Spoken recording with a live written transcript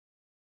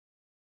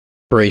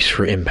Brace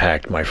for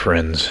impact, my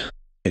friends.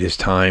 It is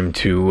time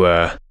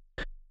to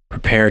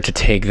prepare to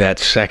take that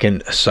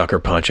second sucker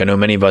punch. I know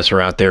many of us are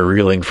out there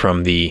reeling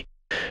from the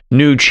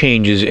new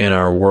changes in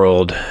our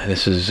world.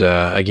 This is,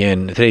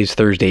 again, today's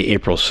Thursday,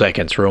 April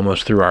 2nd, so we're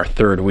almost through our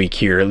third week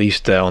here, at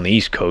least on the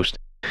East Coast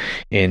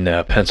in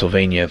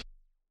Pennsylvania,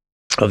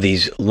 of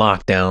these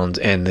lockdowns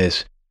and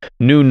this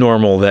new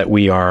normal that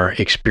we are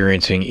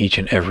experiencing each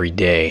and every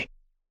day.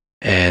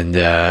 And,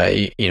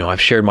 I've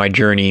shared my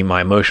journey,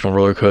 my emotional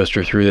roller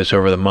coaster through this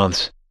over the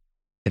months.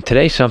 And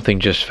today something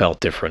just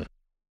felt different.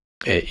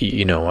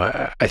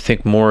 I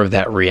think more of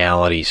that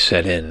reality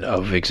set in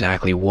of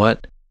exactly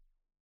what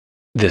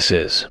this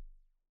is.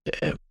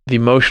 The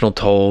emotional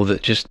toll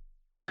that just,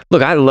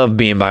 look, I love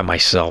being by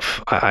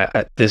myself.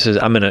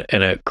 I'm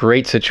in a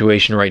great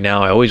situation right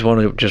now. I always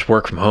want to just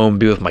work from home,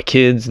 be with my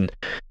kids, and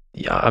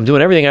I'm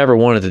doing everything I ever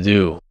wanted to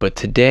do. But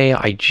today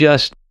I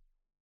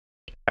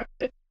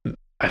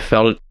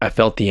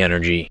felt the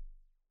energy.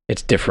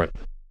 It's different.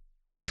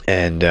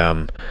 And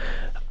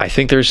I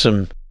think there's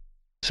some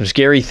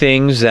scary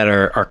things that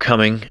are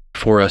coming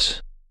for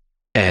us.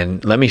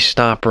 And let me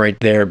stop right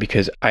there,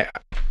 because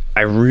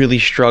I really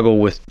struggle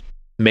with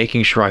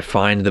making sure I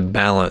find the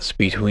balance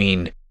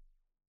between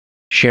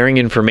sharing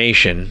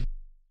information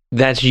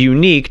that's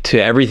unique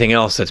to everything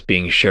else that's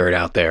being shared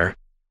out there,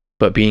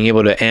 but being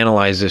able to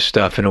analyze this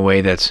stuff in a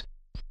way that's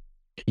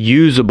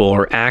usable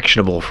or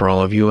actionable for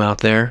all of you out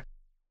there,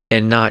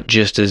 and not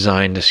just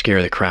designed to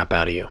scare the crap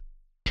out of you.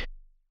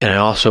 And I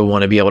also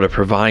want to be able to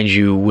provide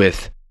you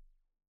with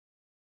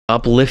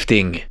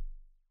uplifting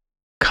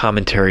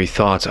commentary,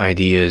 thoughts,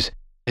 ideas,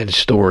 and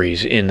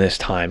stories in this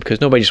time,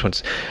 because nobody just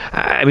wants.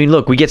 I mean,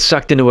 look, we get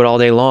sucked into it all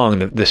day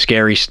long, the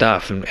scary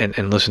stuff,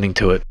 and listening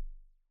to it.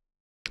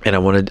 And I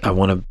want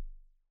to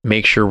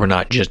make sure we're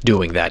not just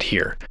doing that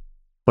here.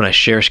 When I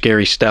share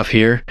scary stuff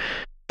here,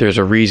 there's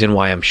a reason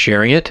why I'm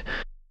sharing it,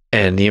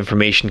 and the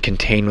information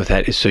contained with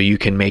that is so you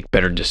can make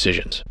better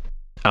decisions.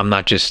 I'm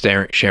not just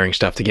sharing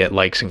stuff to get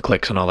likes and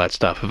clicks and all that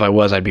stuff. If I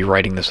was, I'd be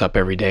writing this up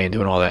every day and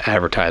doing all that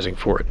advertising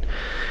for it.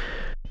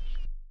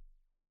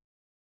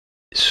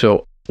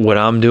 So what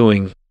I'm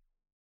doing,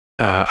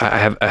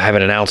 I have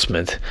an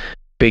announcement.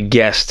 Big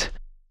guest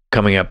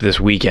coming up this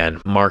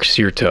weekend, Mark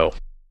Sirto.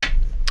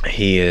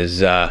 He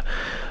is a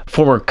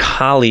former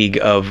colleague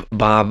of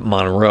Bob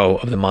Monroe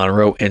of the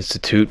Monroe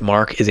Institute.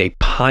 Mark is a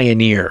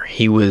pioneer.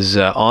 He was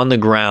on the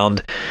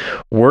ground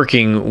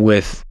working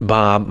with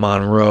Bob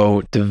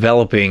Monroe,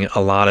 developing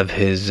a lot of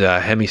his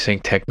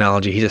HemiSync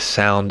technology. He's a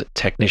sound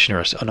technician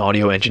or an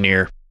audio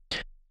engineer.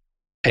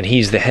 And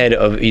he's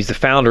the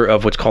founder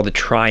of what's called the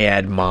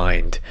Triad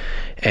Mind.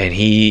 And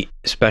he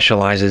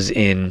specializes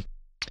in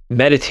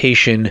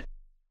meditation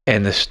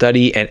and the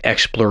study and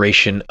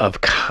exploration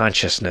of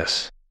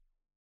consciousness.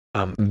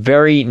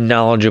 Very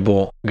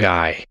knowledgeable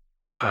guy.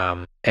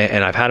 And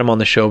I've had him on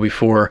the show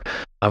before.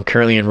 I'm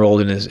currently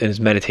enrolled in his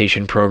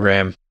meditation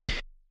program.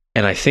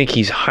 And I think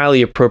he's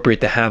highly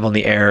appropriate to have on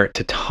the air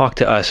to talk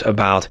to us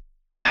about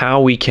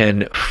how we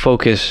can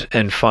focus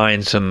and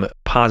find some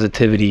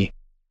positivity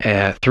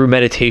through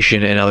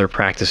meditation and other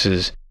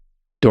practices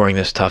during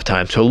this tough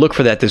time. So look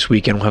for that this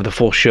weekend. We'll have the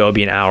full show. It'll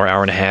be an hour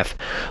and a half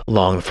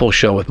long, the full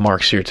show with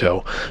Mark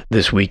Sirto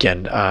this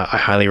weekend. I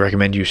highly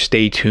recommend you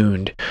stay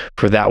tuned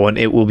for that one.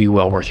 It will be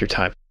well worth your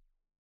time.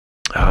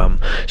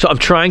 So I'm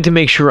trying to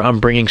make sure I'm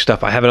bringing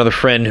stuff. I have another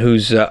friend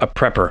who's a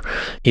prepper.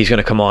 He's going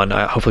to come on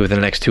hopefully within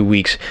the next 2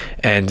 weeks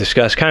and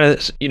discuss kind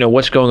of,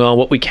 what's going on,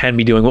 what we can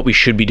be doing, what we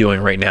should be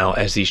doing right now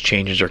as these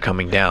changes are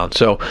coming down.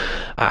 So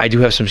I do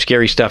have some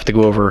scary stuff to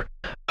go over.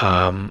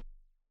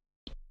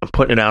 I'm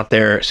putting it out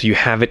there so you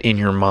have it in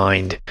your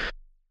mind.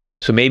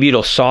 So maybe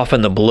it'll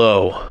soften the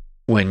blow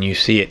when you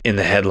see it in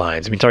the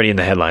headlines. I mean, it's already in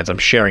the headlines. I'm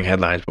sharing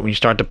headlines, but when you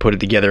start to put it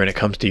together and it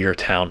comes to your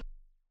town.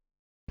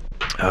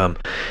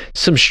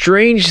 Some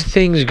strange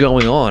things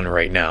going on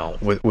right now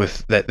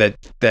with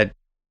that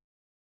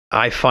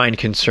I find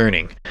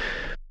concerning.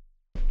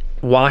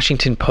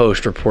 Washington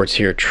Post reports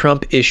here,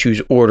 Trump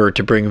issues order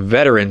to bring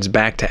veterans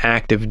back to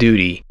active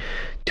duty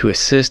to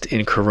assist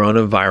in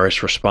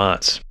coronavirus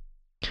response.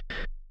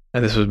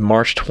 And this was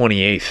March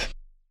 28th.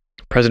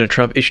 President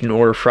Trump issued an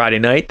order Friday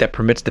night that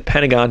permits the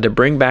Pentagon to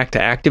bring back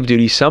to active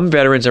duty some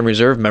veterans and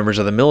reserve members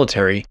of the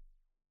military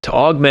to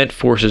augment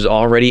forces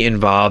already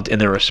involved in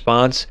the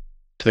response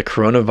to the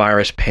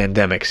coronavirus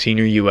pandemic,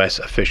 senior U.S.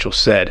 officials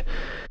said.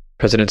 The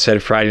president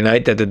said Friday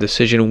night that the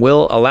decision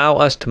will allow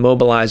us to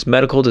mobilize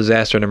medical,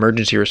 disaster, and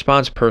emergency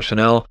response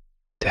personnel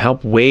to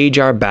help wage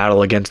our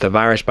battle against the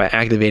virus by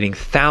activating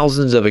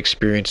thousands of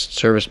experienced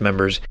service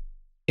members,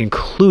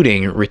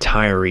 including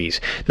retirees.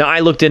 Now,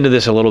 I looked into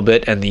this a little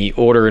bit and the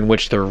order in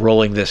which they're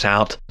rolling this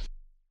out.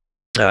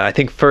 I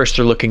think first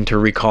they're looking to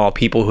recall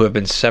people who have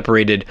been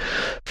separated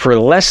for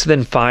less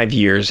than 5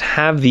 years,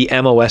 have the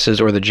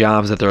MOSs or the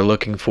jobs that they're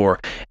looking for,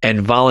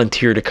 and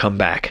volunteer to come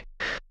back.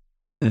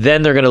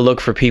 Then they're going to look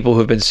for people who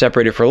have been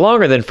separated for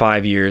longer than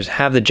 5 years,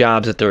 have the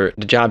job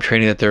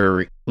training that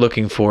they're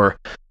looking for,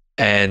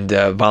 and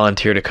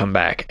volunteer to come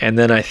back. And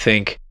then I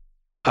think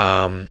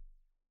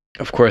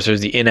Of course,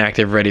 there's the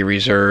inactive ready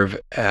reserve.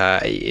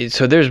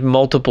 So there's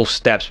multiple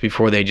steps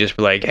before they just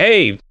be like,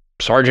 hey,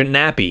 Sergeant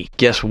Nappy,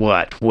 guess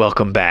what?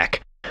 Welcome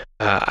back.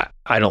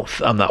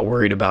 I'm not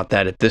worried about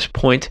that at this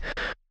point.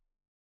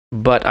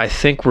 But I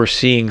think we're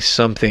seeing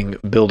something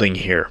building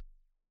here.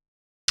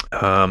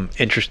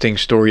 Interesting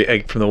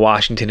story from the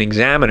Washington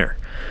Examiner.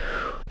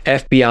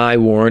 FBI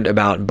warned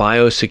about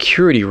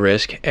biosecurity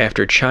risk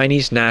after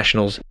Chinese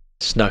nationals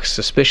snuck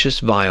suspicious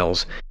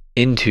vials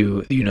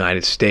into the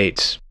United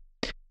States.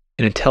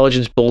 An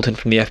intelligence bulletin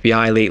from the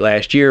FBI late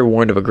last year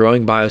warned of a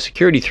growing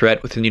biosecurity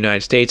threat within the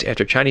United States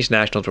after Chinese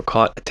nationals were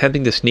caught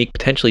attempting to sneak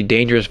potentially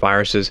dangerous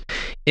viruses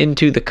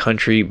into the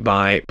country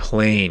by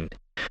plane.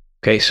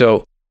 Okay,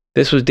 so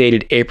this was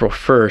dated April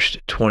 1st,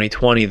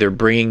 2020. They're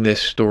bringing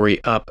this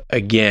story up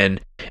again.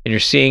 And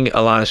you're seeing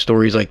a lot of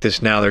stories like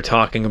this now. They're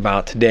talking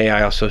about, today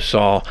I also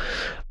saw,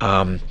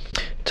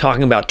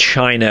 talking about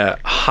China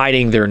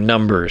hiding their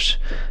numbers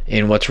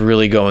in what's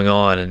really going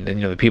on. And you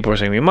know, the people are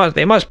saying,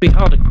 they must be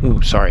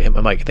held, sorry, hit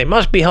my mic. They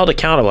must be held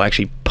accountable. I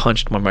actually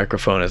punched my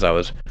microphone as I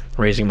was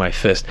raising my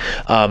fist.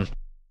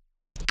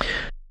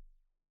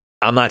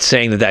 I'm not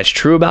saying that that's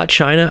true about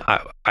China.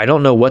 I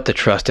don't know what to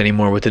trust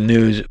anymore with the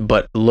news,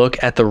 but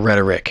look at the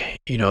rhetoric.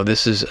 You know,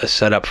 this is a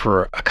setup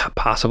for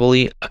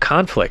possibly a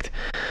conflict.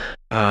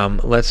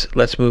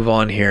 Let's move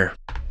on here.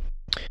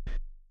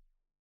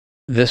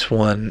 This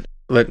one,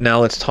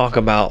 now let's talk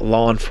about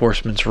law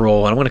enforcement's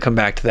role. And I'm going to come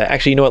back to that.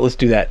 Actually, you know what? Let's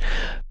do that.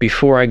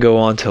 Before I go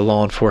on to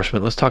law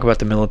enforcement, let's talk about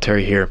the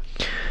military here.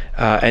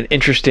 An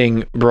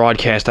interesting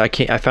broadcast. I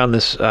found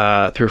this through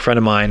a friend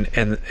of mine,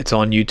 and it's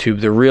on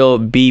YouTube. The Real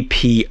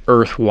BP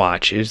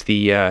Earthwatch is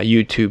the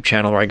YouTube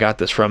channel where I got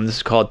this from. This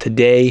is called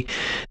Today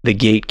the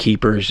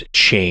Gatekeepers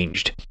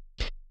Changed.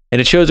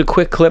 And it shows a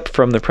quick clip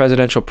from the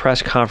presidential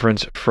press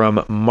conference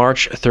from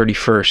March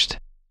 31st.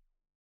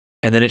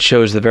 And then it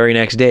shows the very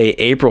next day,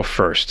 April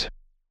 1st.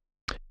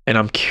 And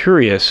I'm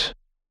curious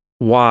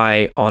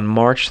why on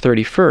March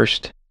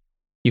 31st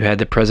you had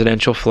the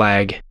presidential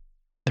flag,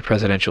 the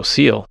presidential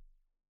seal.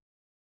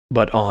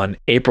 But on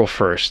April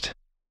 1st,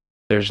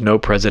 there's no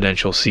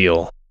presidential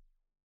seal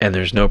and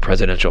there's no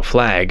presidential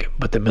flag,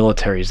 but the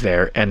military's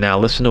there. And now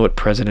listen to what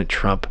President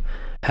Trump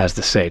has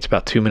to say. It's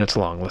about 2 minutes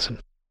long. Listen.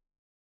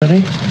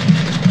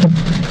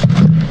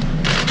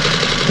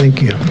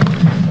 Thank you.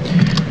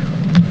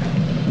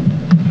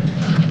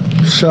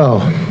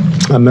 So,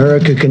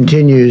 America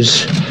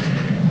continues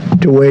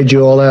to wage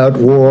all-out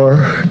war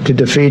to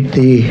defeat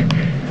the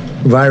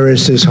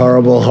virus, this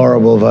horrible,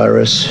 horrible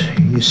virus.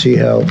 You see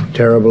how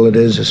terrible it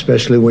is,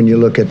 especially when you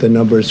look at the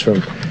numbers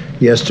from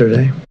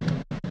yesterday.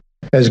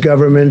 As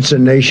governments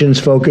and nations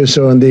focus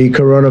on the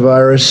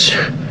coronavirus,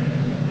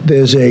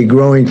 there's a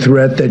growing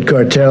threat that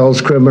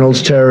cartels,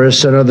 criminals,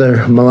 terrorists, and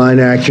other malign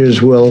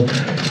actors will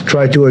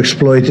try to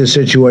exploit the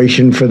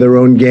situation for their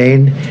own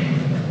gain.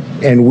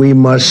 And we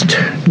must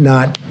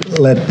not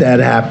let that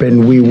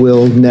happen. We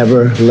will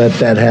never let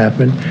that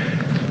happen.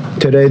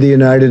 Today, the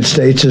United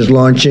States is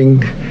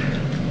launching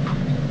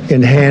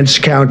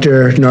enhanced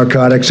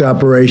counter-narcotics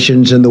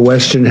operations in the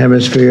Western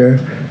Hemisphere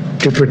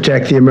to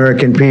protect the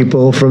American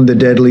people from the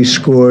deadly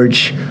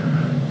scourge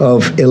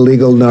of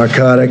illegal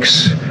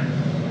narcotics.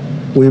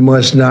 We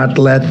must not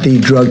let the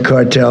drug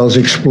cartels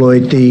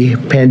exploit the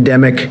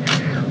pandemic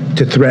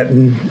to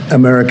threaten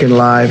American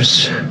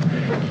lives.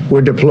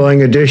 We're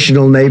deploying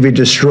additional Navy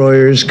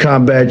destroyers,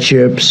 combat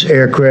ships,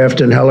 aircraft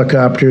and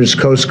helicopters,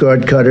 Coast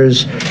Guard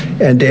cutters,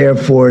 and Air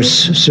Force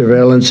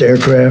surveillance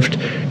aircraft,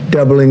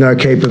 doubling our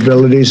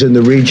capabilities in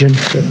the region.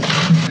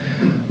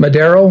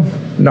 Madero,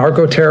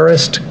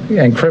 narco-terrorists,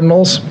 and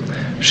criminals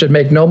should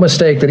make no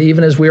mistake that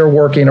even as we are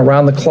working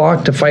around the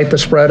clock to fight the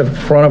spread of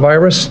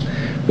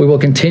coronavirus, we will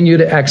continue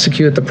to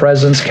execute the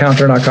President's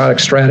counter-narcotic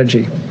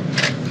strategy.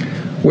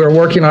 We are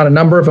working on a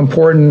number of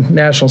important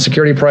national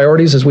security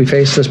priorities as we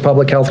face this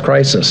public health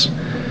crisis.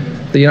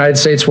 The United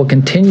States will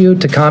continue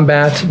to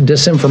combat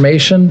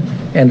disinformation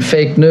and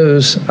fake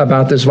news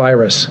about this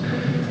virus.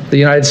 The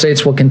United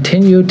States will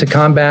continue to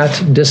combat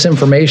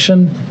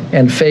disinformation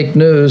and fake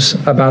news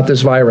about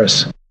this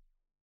virus.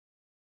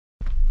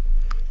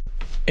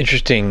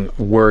 Interesting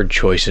word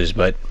choices,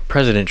 but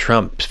President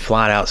Trump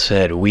flat out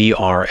said we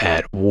are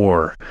at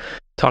war.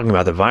 Talking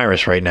about the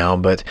virus right now,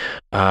 but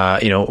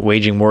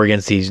waging war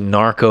against these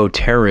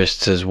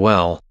narco-terrorists as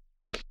well.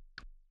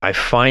 I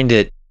find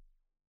it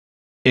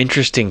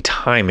interesting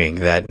timing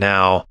that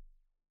now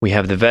we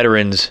have the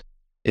veterans.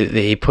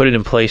 He put it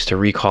in place to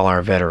recall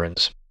our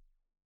veterans,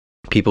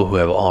 people who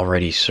have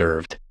already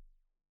served,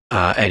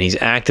 and he's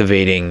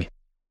already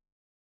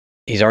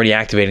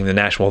activating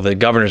the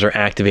governors are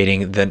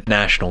activating the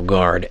National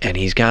Guard, and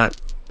he's got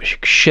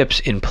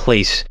ships in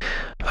place,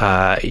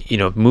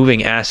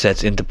 moving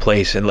assets into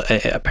place, and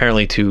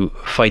apparently to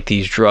fight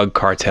these drug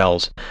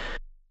cartels.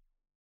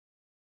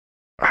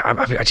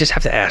 I just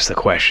have to ask the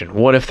question,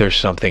 what if there's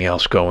something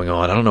else going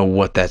on? I don't know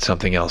what that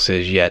something else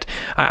is yet.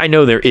 I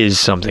know there is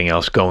something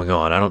else going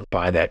on. I don't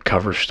buy that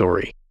cover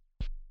story.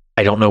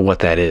 I don't know what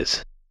that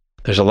is.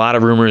 There's a lot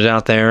of rumors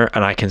out there,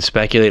 and I can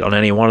speculate on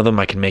any one of them.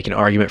 I can make an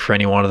argument for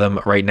any one of them.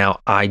 Right now,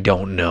 I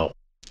don't know.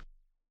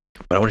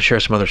 But I want to share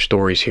some other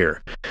stories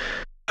here.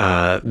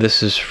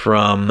 This is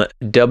from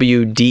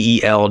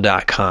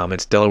WDEL.com.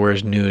 It's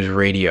Delaware's news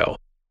radio.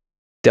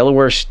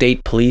 Delaware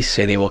State Police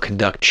say they will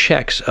conduct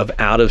checks of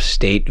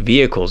out-of-state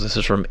vehicles. This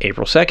is from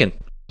April 2nd.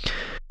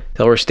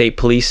 Delaware State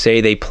Police say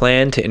they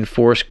plan to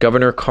enforce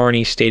Governor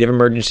Carney's state of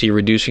emergency,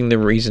 reducing the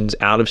reasons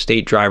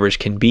out-of-state drivers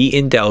can be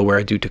in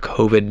Delaware due to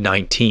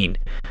COVID-19.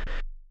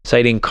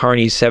 Citing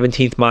Carney's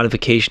 17th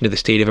modification to the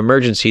state of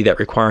emergency that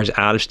requires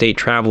out-of-state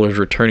travelers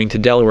returning to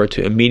Delaware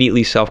to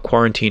immediately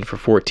self-quarantine for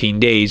 14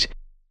 days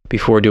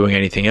before doing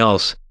anything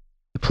else,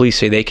 the police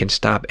say they can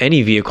stop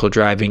any vehicle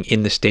driving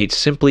in the state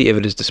simply if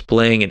it is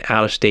displaying an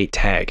out-of-state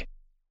tag.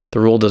 The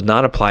rule does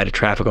not apply to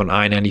traffic on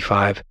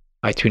I-95,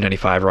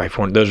 I-295, or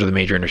I-4. Those are the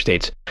major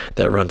interstates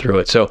that run through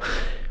it. So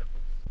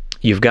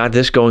you've got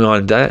this going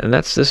on, and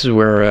this is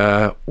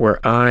where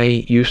I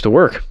used to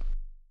work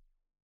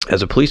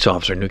as a police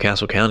officer in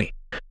Newcastle County.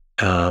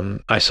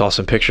 I saw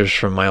some pictures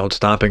from my old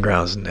stomping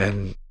grounds,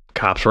 and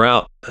cops are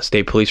out. The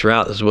state police are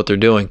out. This is what they're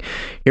doing.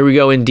 Here we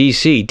go in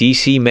D.C.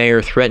 D.C. mayor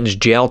threatens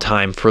jail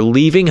time for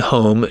leaving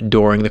home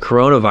during the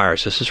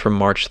coronavirus. This is from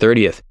March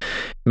 30th.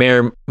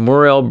 Mayor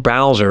Muriel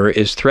Bowser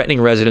is threatening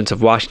residents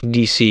of Washington,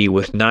 D.C.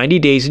 with 90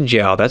 days in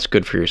jail, that's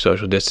good for your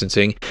social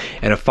distancing,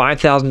 and a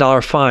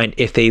 $5,000 fine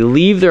if they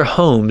leave their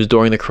homes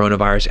during the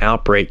coronavirus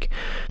outbreak.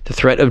 The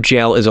threat of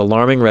jail is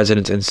alarming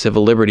residents and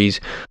civil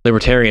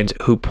libertarians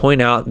who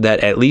point out that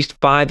at least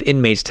 5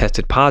 inmates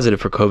tested positive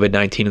for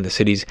COVID-19 in the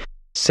city's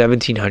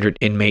 1,700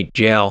 inmate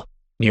jail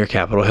near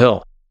Capitol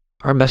Hill.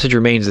 Our message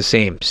remains the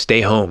same. Stay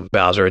home,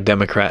 Bowser, a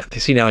Democrat.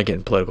 See, now I'm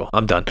getting political.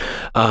 I'm done.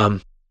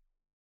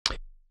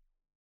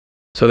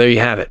 So there you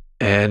have it.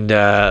 And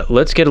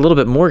let's get a little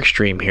bit more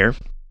extreme here.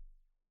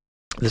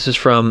 This is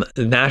from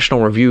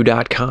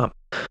nationalreview.com.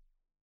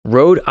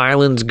 Rhode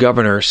Island's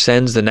governor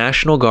sends the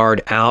National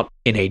Guard out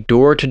in a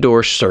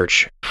door-to-door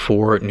search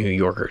for New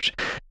Yorkers.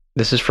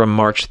 This is from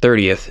March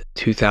 30th,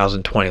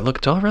 2020. Look,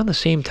 it's all around the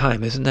same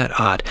time. Isn't that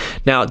odd?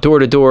 Now,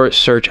 door-to-door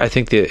search, I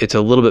think it's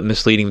a little bit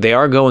misleading. They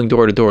are going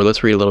door-to-door.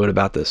 Let's read a little bit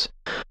about this.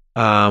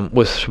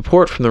 With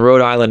support from the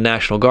Rhode Island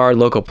National Guard,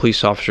 local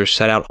police officers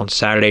set out on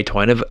Saturday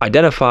to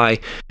identify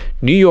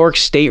New York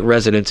State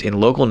residents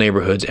in local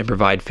neighborhoods and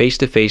provide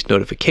face-to-face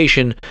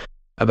notification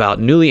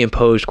about newly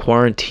imposed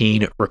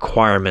quarantine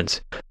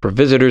requirements for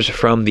visitors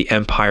from the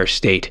Empire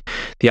State.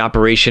 The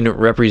operation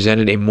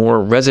represented a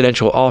more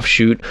residential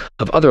offshoot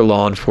of other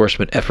law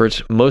enforcement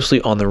efforts,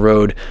 mostly on the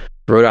road.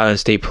 Rhode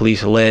Island State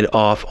Police led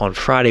off on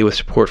Friday with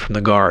support from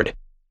the Guard.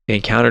 They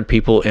encountered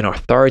people in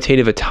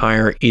authoritative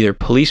attire, either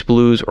police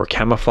blues or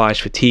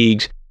camouflage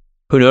fatigues,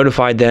 who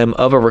notified them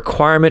of a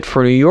requirement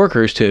for New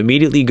Yorkers to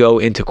immediately go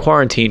into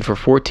quarantine for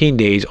 14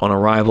 days on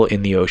arrival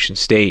in the Ocean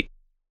State.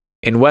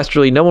 In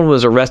Westerly, no one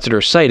was arrested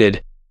or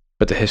cited,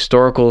 but the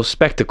historical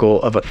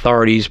spectacle of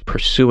authorities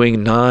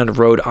pursuing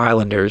non-Rhode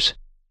Islanders,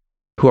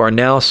 who are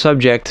now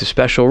subject to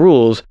special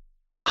rules,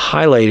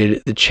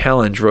 highlighted the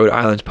challenge Rhode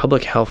Island's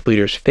public health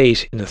leaders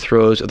face in the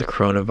throes of the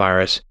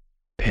coronavirus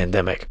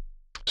pandemic.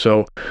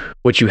 So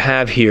what you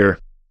have here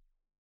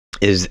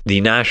is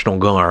the National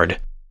Guard,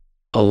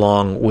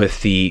 along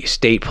with the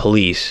state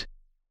police,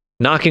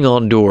 knocking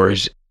on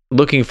doors,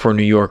 looking for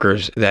New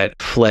Yorkers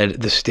that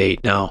fled the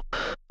state. Now,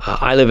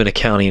 I live in a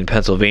county in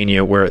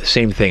Pennsylvania where the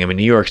same thing. I mean,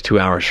 New York's 2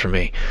 hours from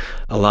me.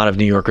 A lot of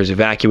New Yorkers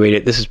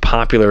evacuated. This is a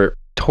popular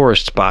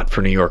tourist spot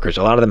for New Yorkers.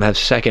 A lot of them have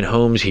second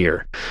homes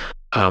here.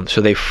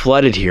 So they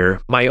flooded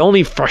here. My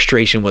only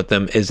frustration with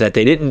them is that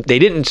they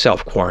didn't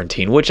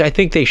self-quarantine, which I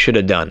think they should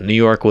have done. New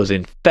York was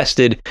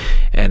infested,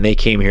 and they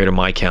came here to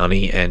my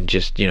county and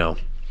just,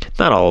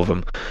 not all of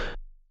them.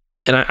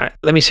 And I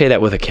let me say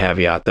that with a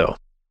caveat, though,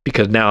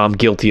 because now I'm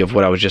guilty of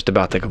what I was just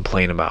about to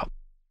complain about.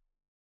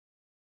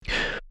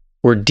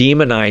 We're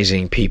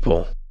demonizing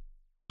people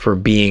for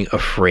being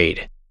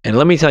afraid. And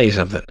let me tell you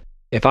something.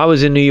 If I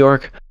was in New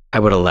York, I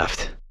would have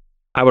left.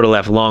 I would have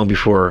left long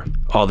before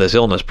all this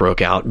illness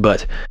broke out.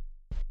 But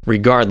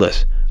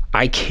regardless,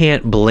 I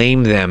can't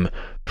blame them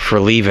for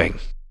leaving.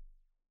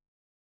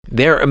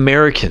 They're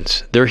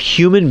Americans. They're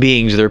human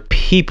beings. They're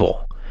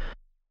people.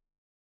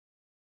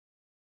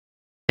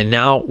 And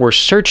now we're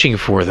searching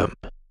for them.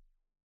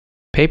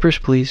 Papers,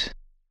 please.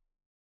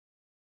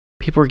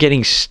 People are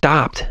getting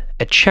stopped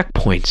at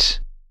checkpoints.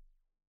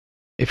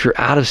 If you're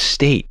out of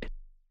state,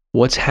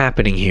 what's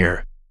happening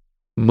here?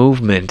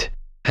 Movement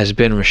has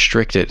been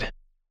restricted.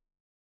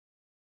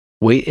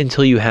 Wait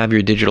until you have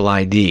your digital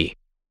ID.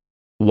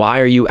 Why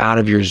are you out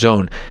of your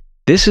zone?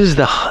 This is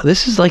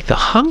like the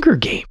Hunger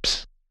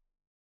Games.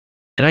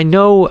 And I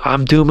know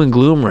I'm doom and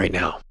gloom right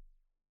now.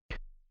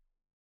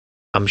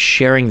 I'm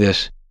sharing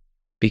this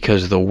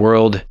because the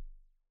world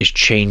is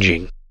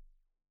changing.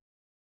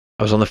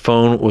 I was on the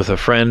phone with a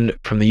friend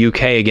from the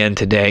UK again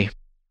today.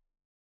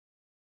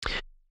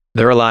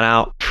 They're allowed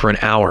out for an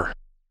hour.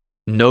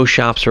 No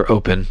shops are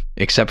open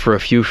except for a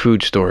few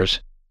food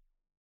stores.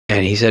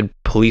 And he said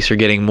police are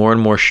getting more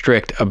and more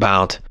strict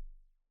about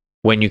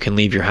when you can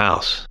leave your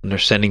house, and they're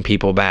sending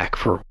people back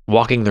for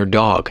walking their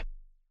dog.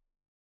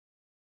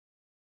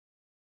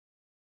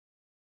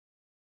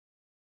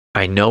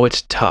 I know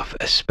it's tough,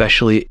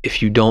 especially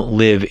if you don't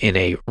live in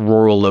a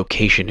rural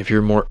location, if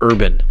you're more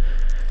urban.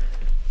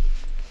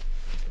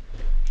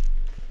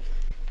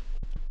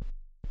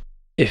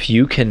 If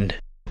you can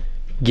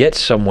get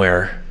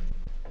somewhere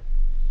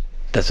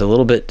that's a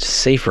little bit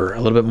safer,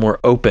 a little bit more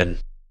open,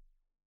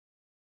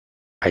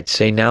 I'd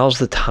say now's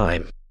the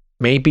time.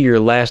 Maybe your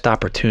last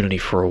opportunity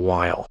for a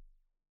while.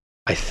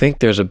 I think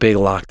there's a big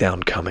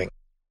lockdown coming.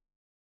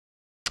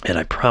 And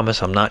I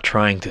promise I'm not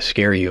trying to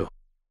scare you,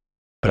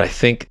 but I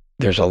think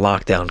there's a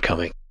lockdown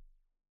coming.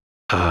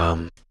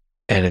 And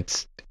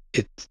it's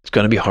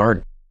going to be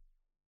hard.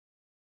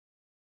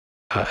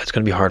 It's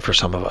going to be hard for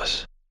some of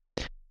us.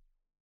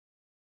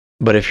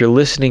 But if you're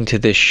listening to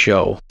this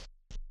show,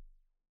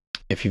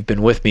 if you've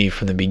been with me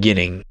from the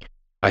beginning,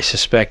 I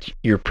suspect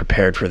you're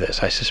prepared for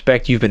this. I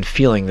suspect you've been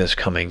feeling this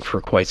coming for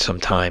quite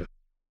some time.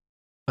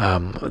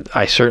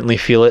 I certainly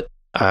feel it.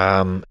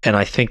 And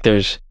I think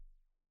there's,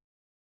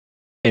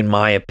 in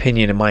my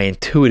opinion, in my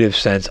intuitive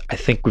sense, I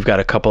think we've got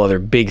a couple other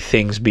big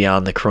things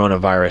beyond the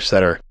coronavirus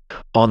that are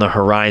on the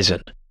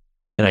horizon.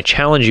 And I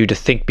challenge you to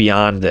think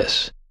beyond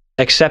this.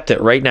 Accept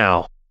it right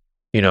now.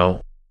 You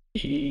know,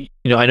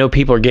 I know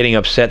people are getting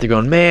upset. They're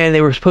going, man,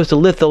 they were supposed to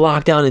lift the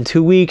lockdown in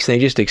 2 weeks, and they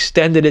just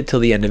extended it till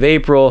the end of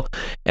April.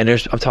 And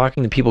I'm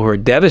talking to people who are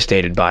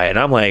devastated by it. And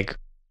I'm like,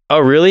 oh,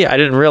 really? I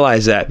didn't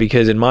realize that,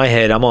 because in my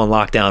head, I'm on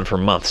lockdown for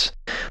months.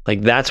 Like,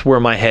 that's where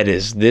my head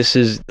is. This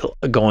is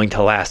going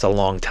to last a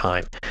long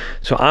time.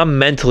 So I'm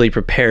mentally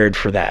prepared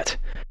for that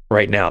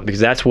right now,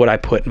 because that's what I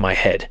put in my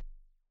head.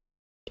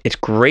 It's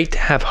great to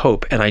have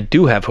hope, and I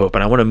do have hope,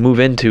 and I want to move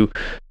into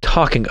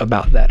talking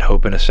about that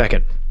hope in a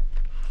second.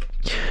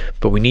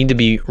 But we need to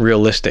be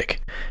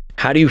realistic.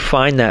 How do you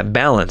find that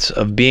balance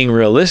of being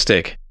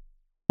realistic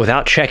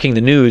without checking the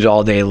news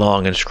all day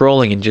long and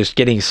scrolling and just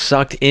getting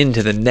sucked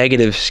into the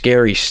negative,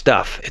 scary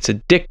stuff? It's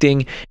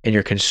addicting, and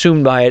you're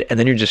consumed by it, and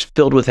then you're just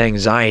filled with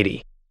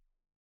anxiety.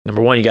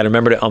 Number one, you got to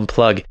remember to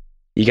unplug.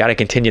 You got to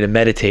continue to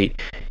meditate.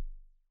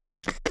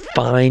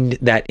 Find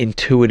that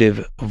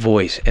intuitive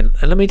voice. And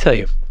let me tell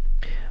you,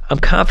 I'm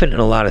confident in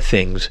a lot of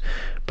things,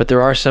 but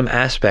there are some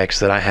aspects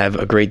that I have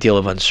a great deal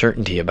of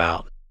uncertainty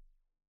about.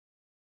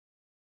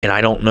 And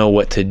I don't know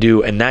what to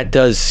do, and that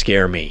does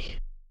scare me.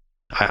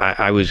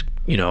 I was,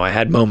 I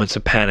had moments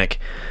of panic,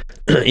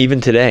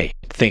 even today,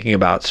 thinking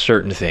about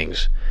certain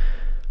things.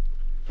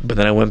 But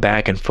then I went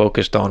back and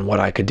focused on what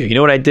I could do. You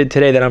know what I did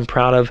today that I'm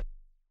proud of?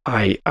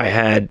 I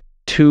had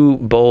 2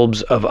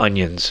 bulbs of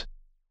onions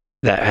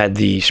that had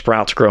the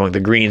sprouts growing, the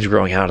greens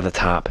growing out of the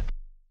top.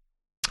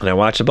 And I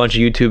watched a bunch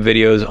of YouTube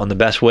videos on the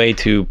best way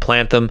to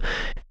plant them.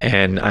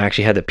 And I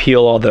actually had to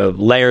peel all the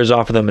layers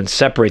off of them and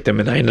separate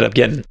them. And I ended up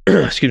getting,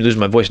 excuse me, losing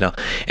my voice now.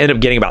 Ended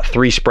up getting about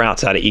 3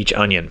 sprouts out of each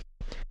onion.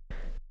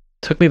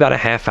 Took me about a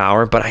half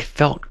hour, but I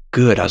felt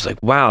good. I was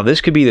like, wow,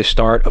 this could be the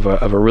start of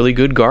a really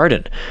good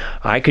garden.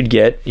 I could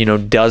get,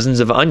 dozens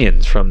of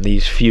onions from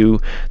these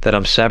few that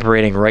I'm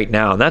separating right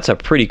now. And that's a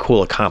pretty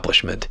cool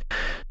accomplishment.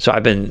 So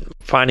I've been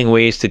finding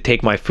ways to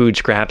take my food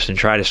scraps and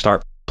try to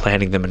start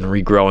planting them and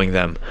regrowing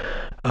them.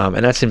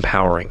 And that's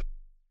empowering.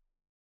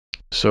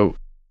 So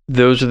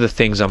those are the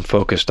things I'm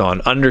focused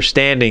on.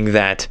 Understanding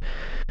that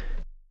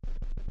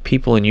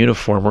people in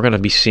uniform, we're going to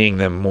be seeing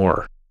them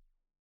more.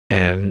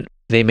 And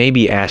they may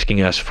be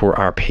asking us for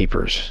our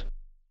papers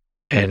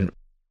and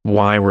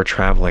why we're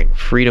traveling.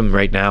 Freedom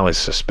right now is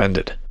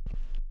suspended.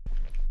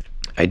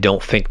 I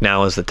don't think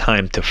now is the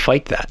time to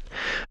fight that.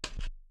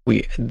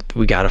 We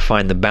got to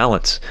find the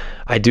balance.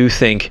 I do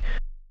think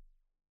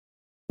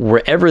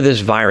wherever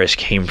this virus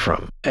came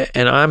from,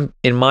 and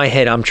in my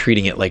head, I'm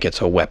treating it like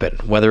it's a weapon.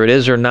 Whether it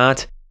is or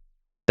not,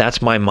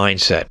 that's my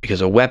mindset,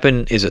 because a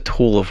weapon is a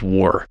tool of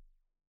war.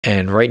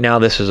 And right now,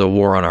 this is a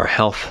war on our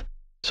health.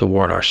 It's a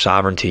war on our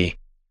sovereignty.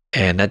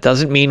 And that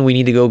doesn't mean we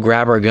need to go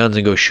grab our guns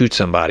and go shoot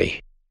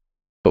somebody.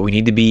 But we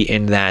need to be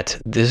in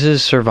that, this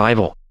is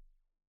survival.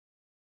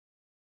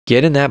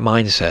 Get in that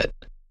mindset.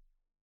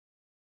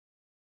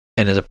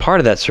 And as a part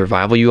of that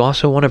survival, you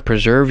also want to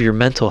preserve your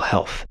mental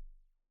health.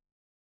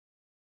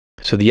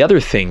 So the other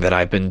thing that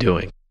I've been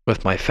doing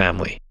with my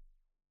family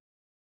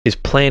is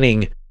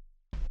planning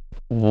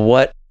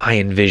what I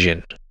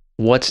envision,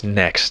 what's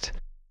next.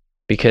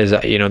 Because,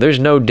 there's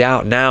no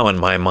doubt now in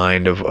my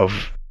mind of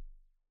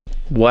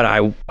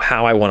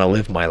how I want to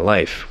live my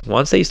life.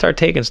 Once they start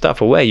taking stuff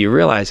away, you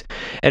realize,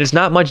 and it's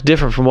not much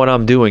different from what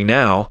I'm doing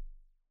now.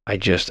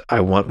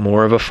 I want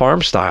more of a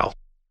farm style.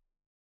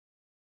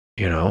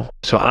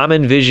 So I'm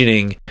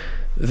envisioning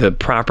the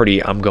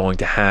property I'm going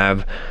to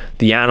have,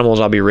 the animals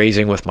I'll be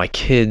raising with my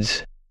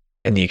kids,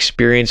 and the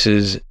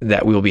experiences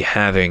that we'll be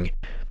having.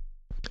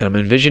 And I'm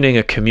envisioning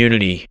a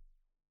community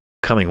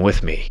coming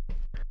with me.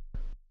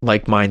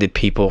 Like-minded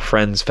people,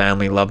 friends,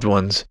 family, loved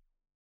ones,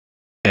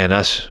 and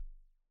us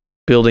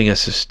building a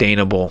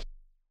sustainable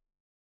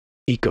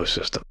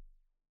ecosystem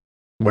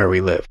where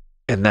we live.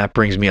 And that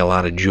brings me a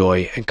lot of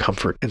joy and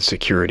comfort and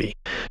security.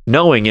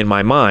 Knowing in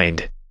my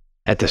mind,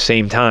 At the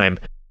same time,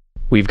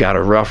 we've got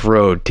a rough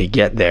road to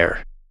get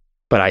there,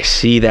 but I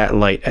see that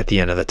light at the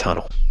end of the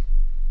tunnel.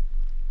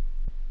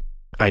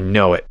 I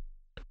know it.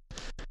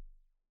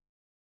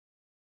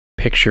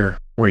 Picture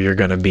where you're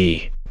going to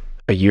be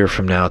a year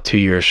from now, 2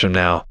 years from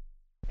now,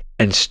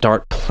 and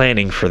start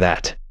planning for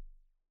that.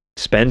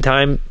 Spend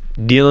time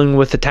dealing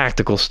with the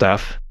tactical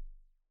stuff,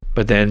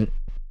 but then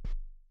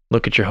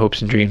look at your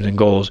hopes and dreams and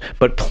goals,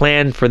 but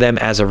plan for them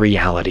as a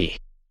reality.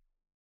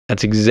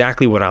 That's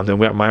exactly what I'm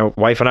doing. My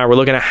wife and I were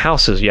looking at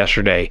houses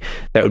yesterday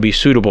that would be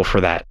suitable for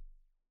that.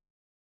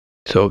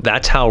 So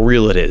that's how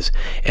real it is,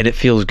 and it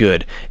feels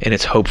good, and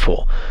it's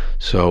hopeful.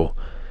 So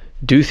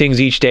do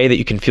things each day that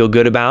you can feel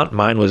good about.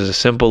 Mine was as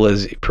simple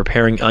as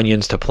preparing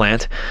onions to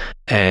plant,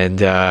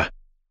 and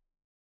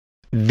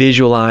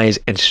visualize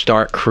and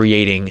start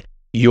creating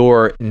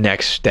your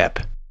next step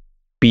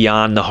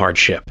beyond the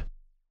hardship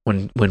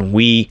when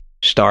we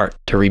start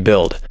to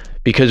rebuild,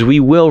 because we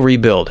will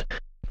rebuild.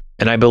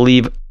 And I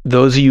believe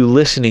those of you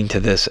listening to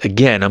this,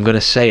 again, I'm going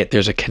to say it,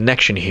 there's a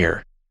connection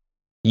here.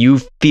 You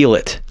feel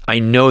it. I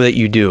know that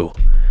you do.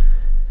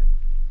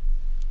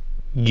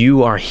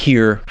 You are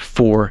here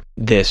for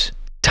this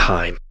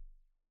time.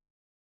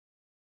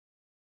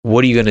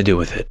 What are you going to do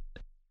with it?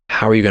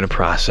 How are you going to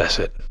process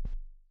it?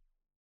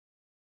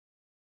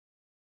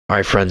 All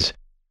right, friends,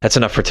 that's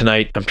enough for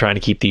tonight. I'm trying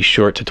to keep these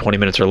short to 20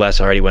 minutes or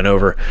less. I already went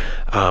over,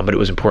 but it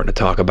was important to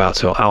talk about,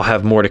 so I'll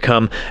have more to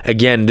come.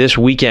 Again, this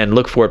weekend,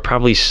 look for it,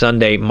 probably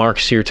Sunday, Mark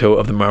Sirto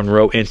of the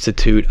Monroe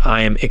Institute.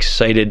 I am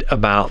excited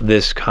about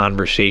this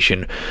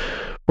conversation.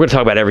 We're going to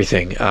talk about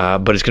everything,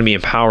 but it's going to be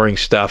empowering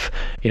stuff.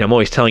 I'm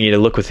always telling you to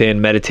look within,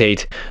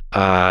 meditate,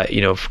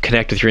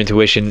 connect with your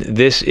intuition.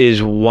 This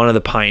is one of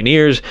the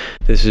pioneers.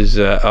 This is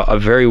a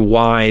very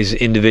wise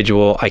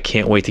individual. I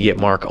can't wait to get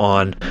Mark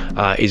on.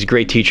 He's a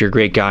great teacher,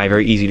 great guy,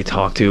 very easy to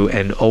talk to,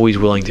 and always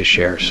willing to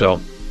share. So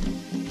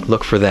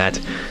look for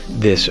that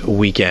this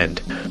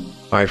weekend.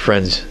 All right,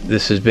 friends,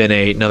 this has been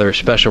another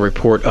special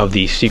report of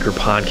the Secret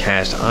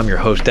Podcast. I'm your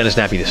host, Dennis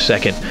Nappy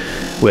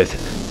II, with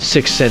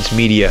Sixth Sense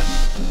Media,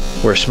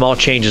 where small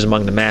changes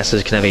among the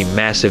masses can have a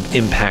massive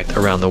impact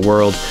around the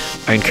world.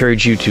 I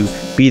encourage you to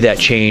be that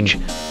change,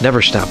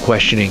 never stop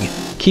questioning,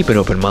 keep an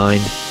open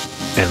mind,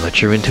 and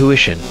let your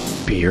intuition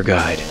be your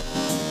guide.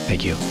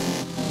 Thank you.